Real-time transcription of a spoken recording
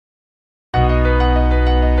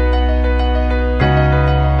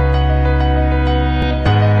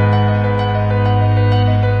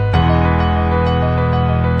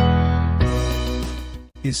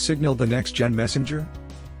Is Signal the next-gen messenger?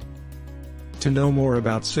 To know more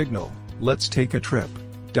about Signal, let's take a trip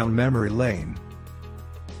down memory lane.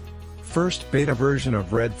 First beta version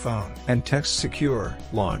of Red Phone and Text Secure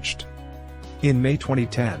launched. In May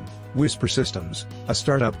 2010, Whisper Systems, a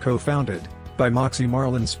startup co-founded by Moxie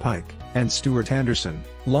Marlinspike and Stuart Anderson,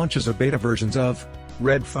 launches a beta versions of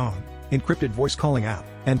Red Phone, encrypted voice calling app,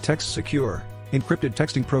 and Text Secure, encrypted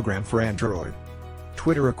texting program for Android.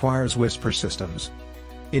 Twitter acquires Whisper Systems.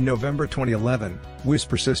 In November 2011,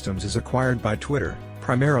 Whisper Systems is acquired by Twitter,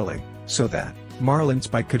 primarily so that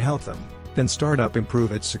Marlinspike could help them, then startup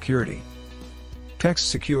improve its security. Text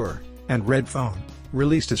Secure and Red Phone,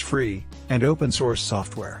 released as free and open source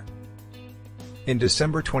software. In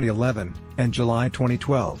December 2011 and July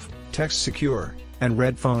 2012, Text Secure and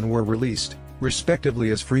Red Phone were released,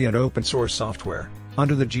 respectively, as free and open source software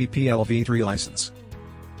under the GPL v3 license.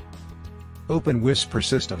 Open Whisper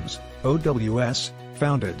Systems, OWS,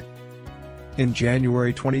 founded. In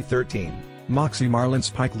January 2013, Moxie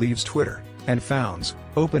Marlinspike leaves Twitter and founds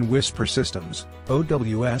Open Whisper Systems,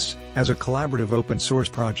 OWS, as a collaborative open source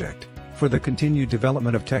project for the continued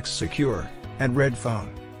development of Text Secure and Red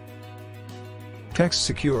Phone. Text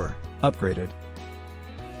Secure upgraded.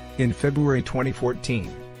 In February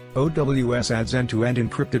 2014, OWS adds end-to-end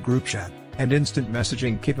encrypted group chat and instant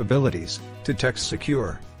messaging capabilities to Text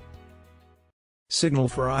Secure. Signal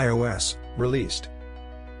for iOS released.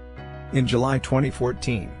 In July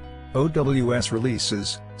 2014, OWS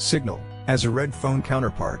releases Signal as a Red Phone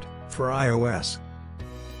counterpart for iOS.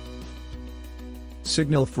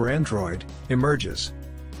 Signal for Android emerges.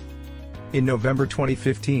 In November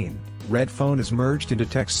 2015, Red Phone is merged into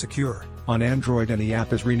Text Secure on Android and the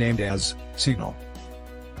app is renamed as Signal.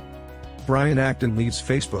 Brian Acton leaves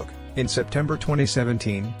Facebook. In September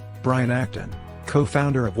 2017, Brian Acton,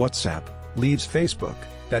 co-founder of WhatsApp, leaves Facebook,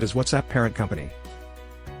 that is WhatsApp parent company.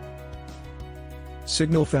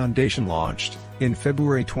 Signal Foundation launched. In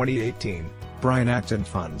February 2018, Brian Acton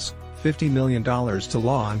funds $50 million to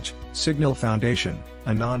launch Signal Foundation,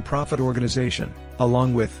 a non-profit organization,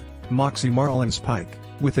 along with Moxie Marlinspike,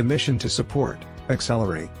 with a mission to support,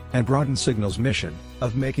 accelerate, and broaden Signal's mission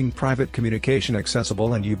of making private communication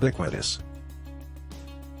accessible and ubiquitous.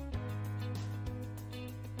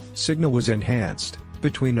 Signal was enhanced.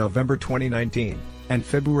 Between November 2019 and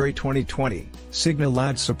February 2020, Signal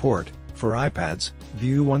adds support for iPads,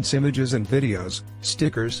 view once images and videos,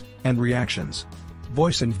 stickers, and reactions.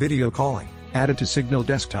 Voice and video calling, added to Signal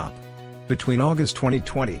Desktop. Between August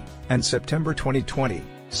 2020 and September 2020,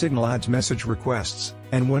 Signal adds message requests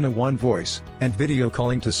and one-on-one voice and video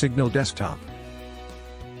calling to Signal Desktop.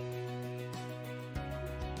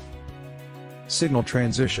 Signal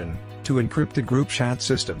transition to encrypted group chat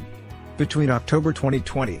system. Between October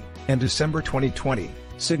 2020 and December 2020,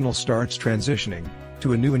 Signal starts transitioning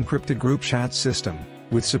to a new encrypted group chat system,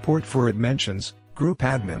 with support for admins, group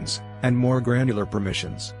admins, and more granular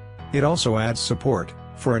permissions. It also adds support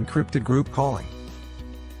for encrypted group calling.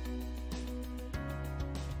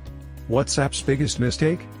 WhatsApp's biggest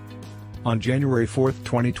mistake? On January 4,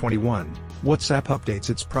 2021, WhatsApp updates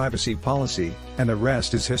its privacy policy, and the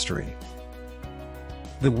rest is history.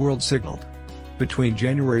 The world signaled. Between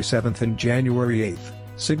January 7 and January 8,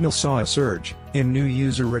 Signal saw a surge in new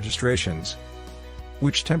user registrations,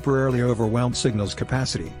 which temporarily overwhelmed Signal's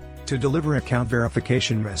capacity to deliver account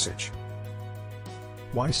verification message.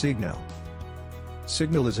 Why Signal?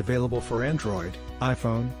 Signal is available for Android,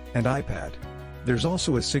 iPhone, and iPad. There's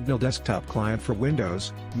also a Signal desktop client for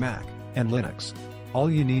Windows, Mac, and Linux. All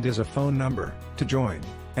you need is a phone number to join,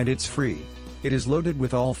 and it's free. It is loaded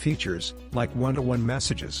with all features, like one-to-one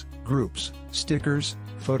messages, groups, stickers,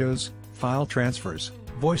 photos, file transfers,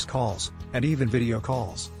 voice calls, and even video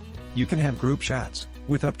calls. You can have group chats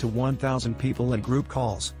with up to 1,000 people and group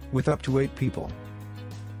calls with up to 8 people.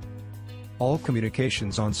 All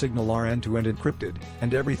communications on Signal are end-to-end encrypted,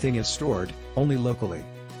 and everything is stored only locally.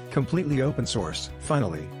 Completely open source.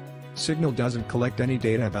 Finally, Signal doesn't collect any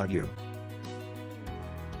data about you.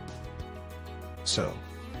 So,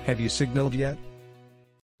 have you signaled yet?